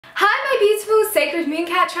beautiful sacred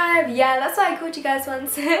mooncat tribe. Yeah, that's what I called you guys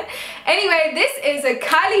once. Anyway, this is a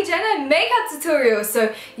Kylie Jenner makeup tutorial.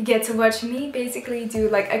 So you get to watch me basically do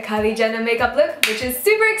like a Kylie Jenner makeup look, which is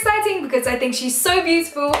super exciting because I think she's so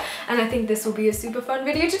beautiful and I think this will be a super fun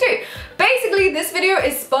video to do. Basically, this video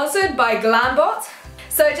is sponsored by GlamBot.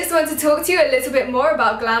 So I just want to talk to you a little bit more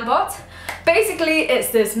about GlamBot. Basically, it's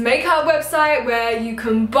this makeup website where you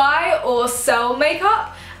can buy or sell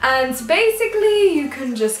makeup, and basically you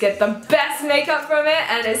can just get the best makeup from it,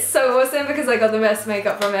 and it's so awesome because I got the best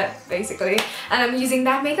makeup from it, basically, and I'm using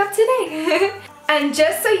that makeup today. And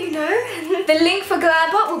just so you know, the link for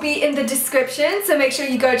GlamBot will be in the description, so make sure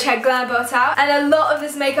you go check GlamBot out. And a lot of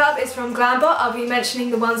this makeup is from GlamBot. I'll be mentioning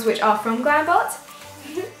the ones which are from GlamBot.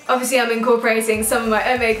 Obviously I'm incorporating some of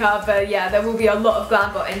my own makeup, but yeah, there will be a lot of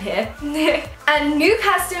GlamBot in here. And new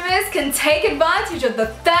customers can take advantage of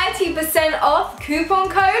the 30% off coupon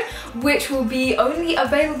code, which will be only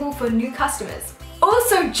available for new customers.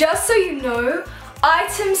 Also, just so you know,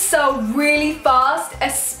 items sell really fast,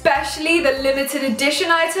 especially the limited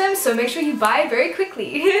edition items, so make sure you buy it very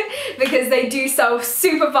quickly because they do sell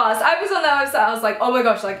super fast. I was on their website, I was like, oh my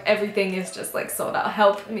gosh, like everything is just like sold out,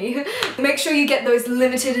 help me. Make sure you get those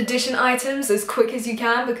limited edition items as quick as you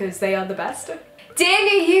can because they are the best. Dear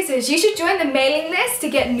new users, you should join the mailing list to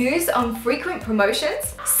get news on frequent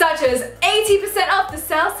promotions, such as 80% off the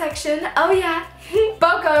sale section, oh yeah,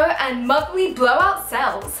 BOGO and monthly blowout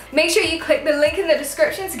sales. Make sure you click the link in the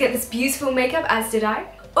description to get this beautiful makeup, as did I.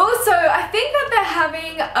 Also, I think that they're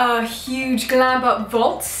having a huge GlamBot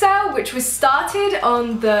Vault sale, which was started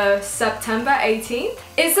on the September 18th.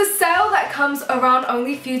 It's a sale that comes around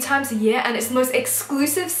only a few times a year, and it's the most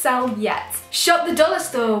exclusive sale yet. Shop the dollar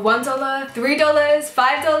store, $1, $3,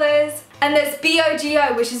 $5. And there's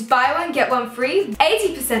BOGO, which is buy one, get one free,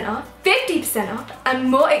 80% off, 50% off, and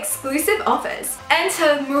more exclusive offers.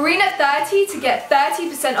 Enter Marina30 to get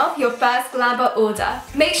 30% off your first GlamBot order.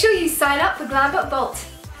 Make sure you sign up for GlamBot Vault.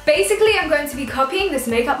 Basically, I'm going to be copying this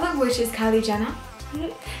makeup look, which is Kylie Jenner.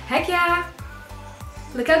 Heck yeah!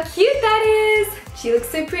 Look how cute that is! She looks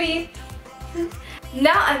so pretty.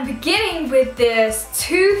 Now I'm beginning with this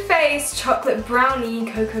Too Faced Chocolate Brownie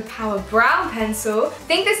Cocoa Power Brown Pencil. I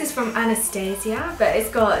think this is from Anastasia, but it's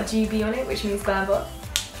got GB on it, which means GlamBot.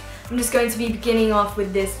 I'm just going to be beginning off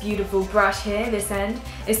with this beautiful brush here, this end.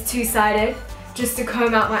 It's two-sided, just to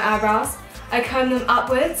comb out my eyebrows. I comb them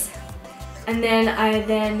upwards, and then I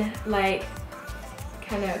like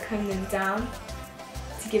kind of comb them down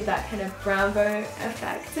to give that kind of brown bone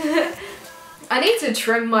effect. I need to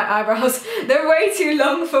trim my eyebrows. They're way too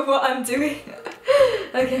long for what I'm doing.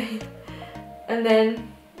 Okay. And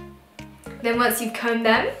then once you've combed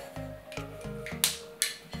them,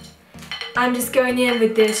 I'm just going in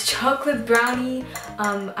with this chocolate brownie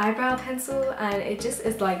eyebrow pencil, and it just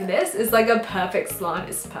is like this. It's like a perfect salon.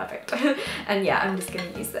 It's perfect. And yeah, I'm just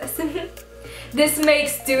gonna use this. This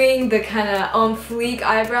makes doing the kind of on fleek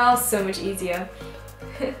eyebrows so much easier.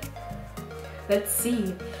 Let's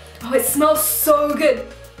see. Oh, it smells so good.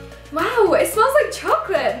 Wow, it smells like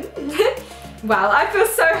chocolate. Wow, I feel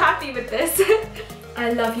so happy with this.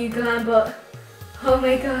 I love you, GlamBot. Oh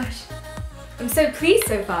my gosh. I'm so pleased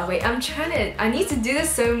so far. Wait, I need to do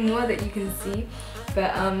this so more that you can see.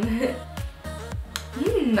 But I'm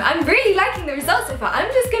really liking the results so far.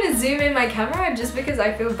 I'm just gonna zoom in my camera just because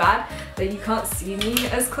I feel bad that you can't see me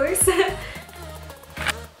as close.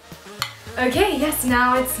 Okay, yes,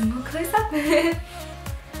 now it's more close up.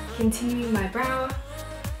 Continuing my brow.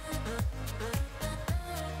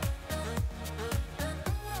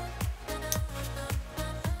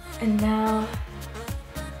 And now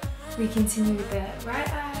we continue with the right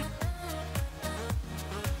eye.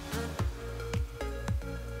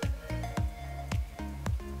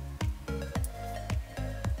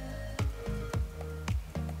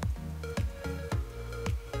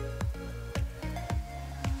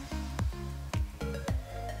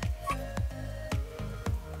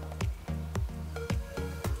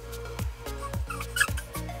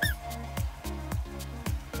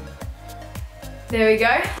 There we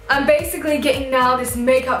go. I'm basically getting now this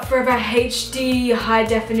Makeup Forever HD High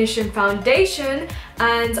Definition Foundation,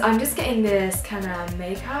 and I'm just getting this kind of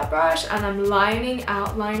makeup brush and I'm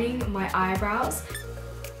outlining my eyebrows.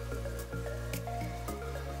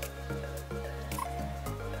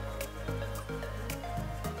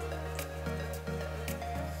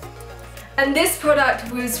 And this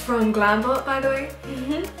product was from GlamBot, by the way.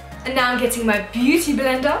 And now I'm getting my beauty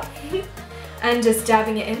blender and just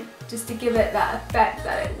dabbing it in, just to give it that effect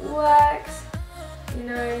that it works, you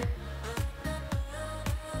know.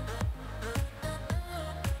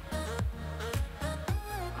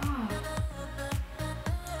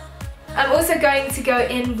 I'm also going to go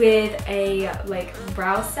in with a like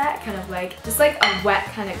brow set, kind of like, just like a wet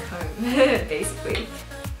kind of comb, basically.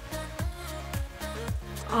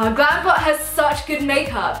 Oh, GlamBot has such good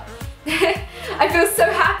makeup. I feel so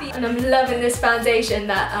happy and I'm loving this foundation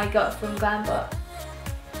that I got from GlamBot.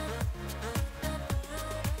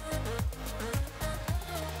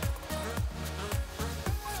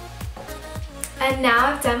 And now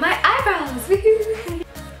I've done my eyebrows, woohoo!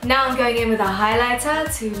 Now I'm going in with a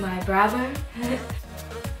highlighter to my brow bone.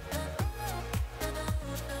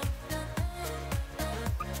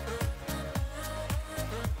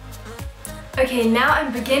 Okay, now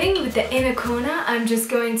I'm beginning with the inner corner. I'm just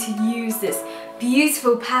going to use this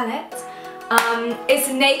beautiful palette. It's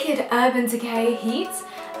Naked Urban Decay Heat,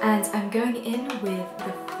 and I'm going in with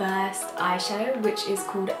the first eyeshadow, which is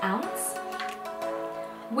called Ounce,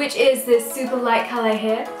 which is this super light color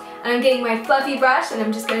here. And I'm getting my fluffy brush and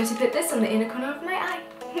I'm just going to put this on the inner corner of my eye.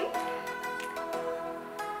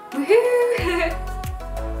 Woohoo!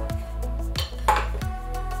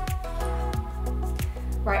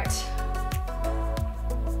 Right.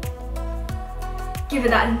 Give it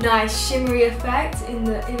that nice shimmery effect in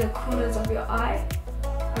the inner corners of your eye.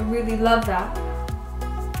 I really love that.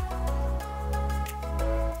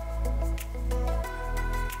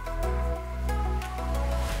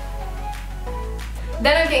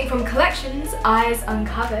 Then I'm getting from Collections, Eyes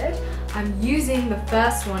Uncovered. I'm using the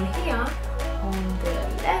first one here on the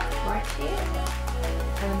left, right here.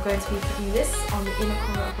 And I'm going to be putting this on the inner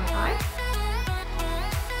corner of my eye.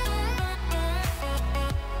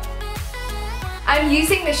 I'm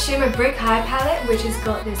using the Shimmer Brick Eye palette, which has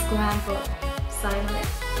got this GlamBot sign on it.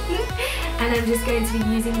 And I'm just going to be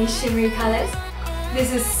using these shimmery colours.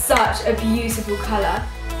 This is such a beautiful colour.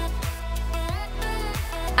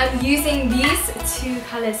 I'm using these two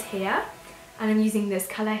colours here, and I'm using this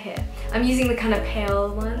colour here. I'm using the kind of pale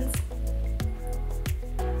ones.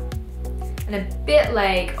 And a bit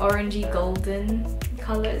like orangey golden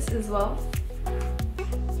colours as well.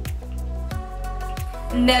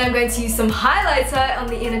 And then I'm going to use some highlighter on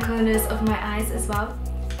the inner corners of my eyes as well.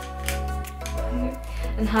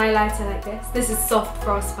 And highlighter like this. This is Soft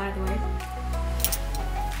Frost, by the way.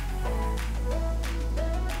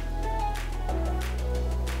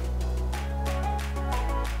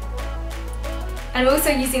 I'm also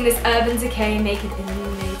using this Urban Decay Naked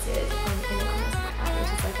Illuminated on the inner corners of my eye,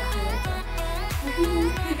 which is like a highlighter.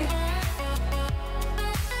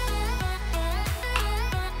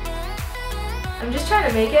 I'm just trying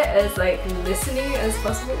to make it as like listening as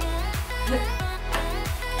possible.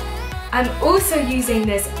 I'm also using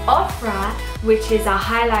this Opera, which is a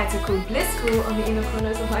highlighter called Blissful on the inner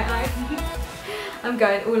corners of my eye. I'm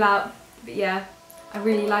going all out, but yeah, I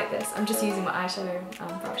really like this. I'm just using my eyeshadow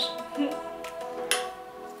brush.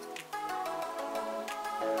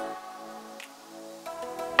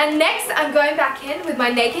 And next I'm going back in with my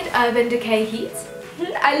Naked Urban Decay Heat.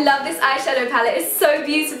 I love this eyeshadow palette, it's so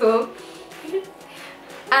beautiful.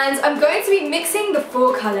 And I'm going to be mixing the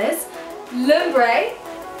four colours. Lumbre,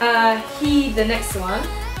 the next one,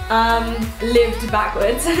 lived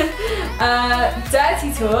backwards.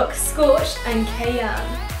 Dirty Talk, Scorched and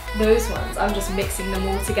Cayenne. Those ones, I'm just mixing them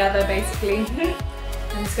all together basically.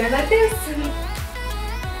 I'm just going like this.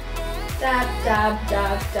 Dab, dab,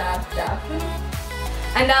 dab, dab, dab.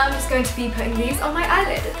 And now I'm just going to be putting these on my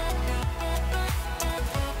eyelid.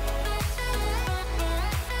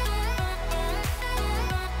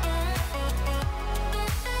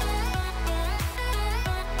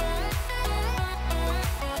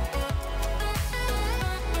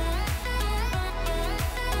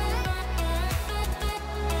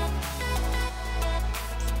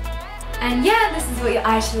 And yeah, this is what your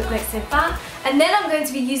eyes should look like so far. And then I'm going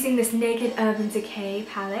to be using this Naked Urban Decay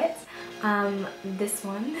palette. This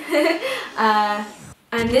one.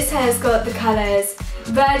 And this has got the colours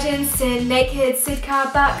Virgin, Sin, Naked,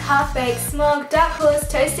 Sitka, Buck, Half Baked, Smog, Dark Horse,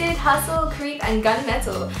 Toasted, Hustle, Creep and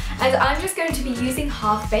Gunmetal. And I'm just going to be using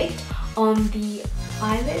Half Baked on the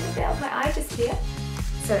eyelid bit of my eye, just here.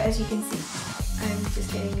 So as you can see, I'm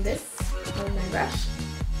just getting this on my brush.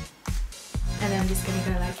 And I'm just going to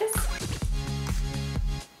go like this.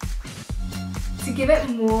 To give it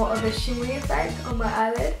more of a shimmery effect on my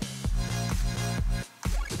eyelid.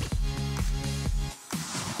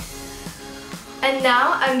 And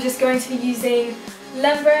now I'm just going to be using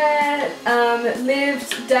Lumbre,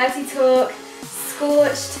 Lived, Dirty Talk,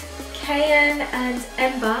 Scorched, Cayenne and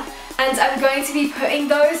Ember. And I'm going to be putting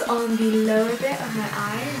those on the lower bit of my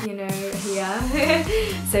eye, you know, here.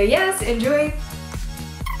 So yes, enjoy!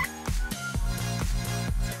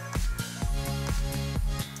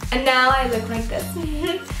 And now I look like this.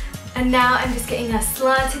 And now I'm just getting a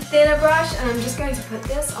slanted thinner brush and I'm just going to put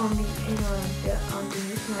this on the inner bit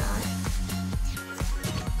underneath my eye.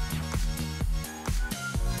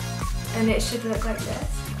 And it should look like this.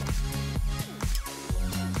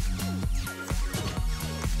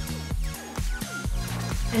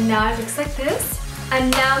 And now it looks like this. I'm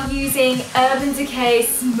now using Urban Decay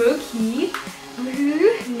Smoky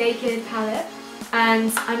Naked Palette.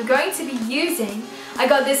 And I'm going to be using, I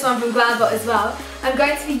got this one from GlamBot as well, I'm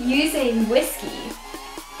going to be using Whiskey.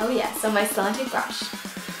 Oh yes, on my slanted brush.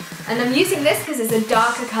 And I'm using this because it's a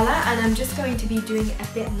darker colour and I'm just going to be doing a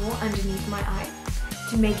bit more underneath my eye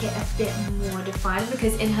to make it a bit more defined,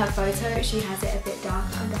 because in her photo she has it a bit dark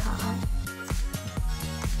under her eye.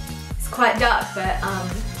 It's quite dark, but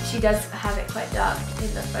she does have it quite dark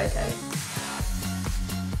in the photo.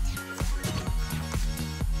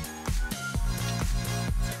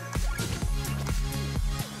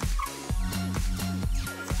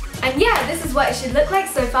 And yeah, this is what it should look like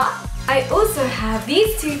so far. I also have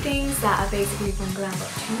these two things that are basically from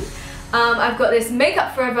GlamBot too. I've got this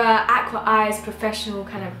Makeup Forever Aqua Eyes Professional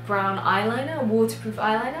kind of brown eyeliner, waterproof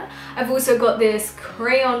eyeliner. I've also got this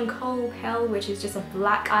Crayon Coal Pale, which is just a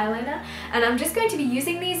black eyeliner. And I'm just going to be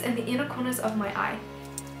using these in the inner corners of my eye.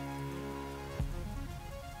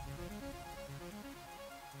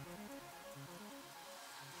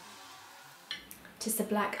 Just a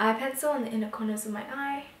black eye pencil on the inner corners of my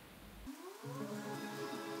eye.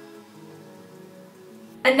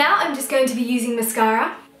 And now I'm just going to be using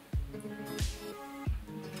mascara.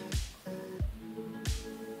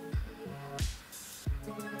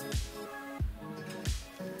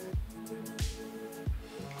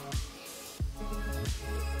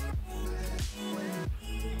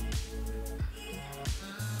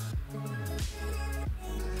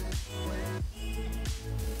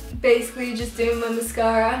 Basically just doing my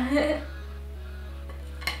mascara.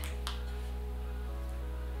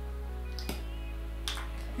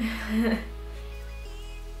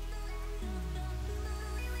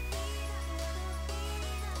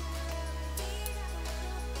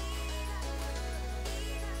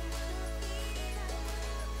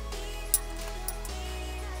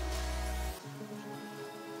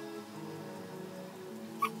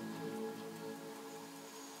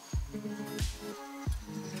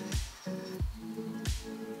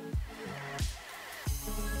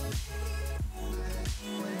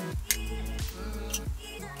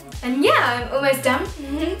 And yeah, I'm almost done.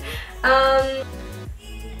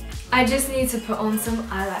 I just need to put on some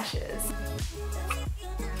eyelashes.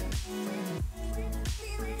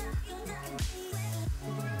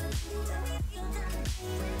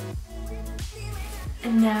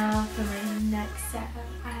 And now for my next set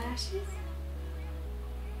of eyelashes.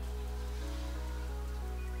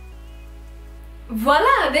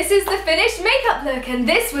 Voila! This is the finished makeup look, and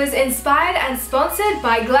this was inspired and sponsored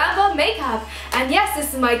by GlamBot Makeup. And yes,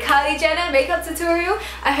 this is my Kylie Jenner makeup tutorial.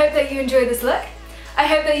 I hope that you enjoy this look. I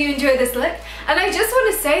hope that you enjoy this look. And I just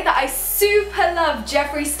want to say that I super love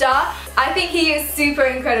Jeffree Star. I think he is super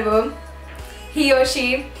incredible. He or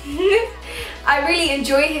she. I really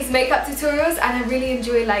enjoy his makeup tutorials, and I really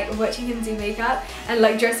enjoy like watching him do makeup and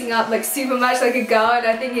like dressing up like super much like a girl, and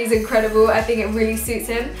I think he's incredible. I think it really suits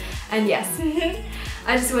him. And yes,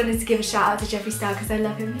 I just wanted to give a shout out to Jeffree Star because I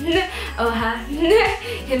love him. Oh, her.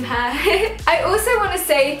 Him, her. I also want to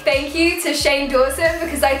say thank you to Shane Dawson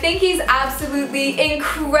because I think he's absolutely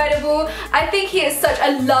incredible. I think he is such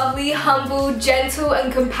a lovely, humble, gentle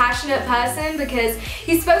and compassionate person because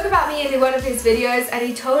he spoke about me in one of his videos and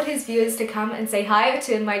he told his viewers to come and say hi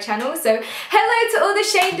to my channel. So hello to all the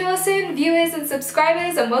Shane Dawson viewers and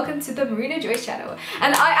subscribers and welcome to the Marina Joyce channel.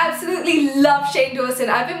 And I absolutely love Shane Dawson.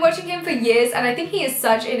 I've been watching him for years and I think he is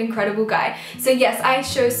such an incredible guy. So yes, I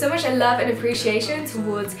show so much love and appreciation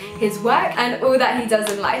towards his work and all that he does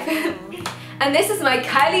in life. And this is my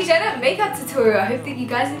Kylie Jenner makeup tutorial. I hope that you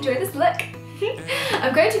guys enjoy this look.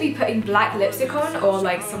 I'm going to be putting black lipstick on or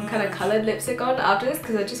like some kind of coloured lipstick on after this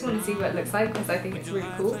because I just want to see what it looks like because I think it's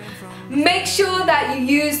really cool. Make sure that you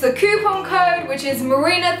use the coupon code which is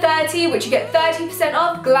Marina30, which you get 30%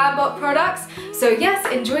 off GlamBot products. So yes,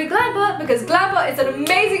 enjoy GlamBot because GlamBot is an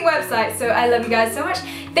amazing website, so I love you guys so much.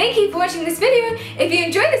 Thank you for watching this video. If you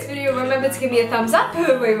enjoyed this video, remember to give me a thumbs up.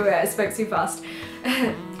 Wait, I spoke too fast.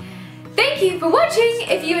 Thank you for watching.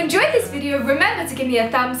 If you enjoyed this video, remember to give me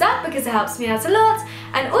a thumbs up because it helps me out a lot.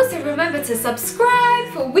 And also remember to subscribe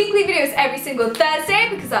for weekly videos every single Thursday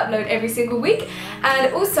because I upload every single week.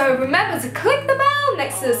 And also remember to click the bell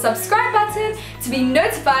next to the subscribe button to be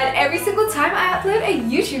notified every single time I upload a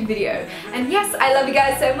YouTube video. And yes, I love you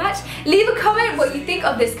guys so much. Leave a comment what you think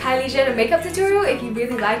of this Kylie Jenner makeup tutorial if you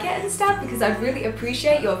really like it and stuff, because I'd really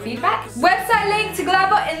appreciate your feedback. Website link to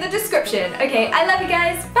Glamour in the description. Okay, I love you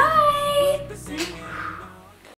guys. Bye!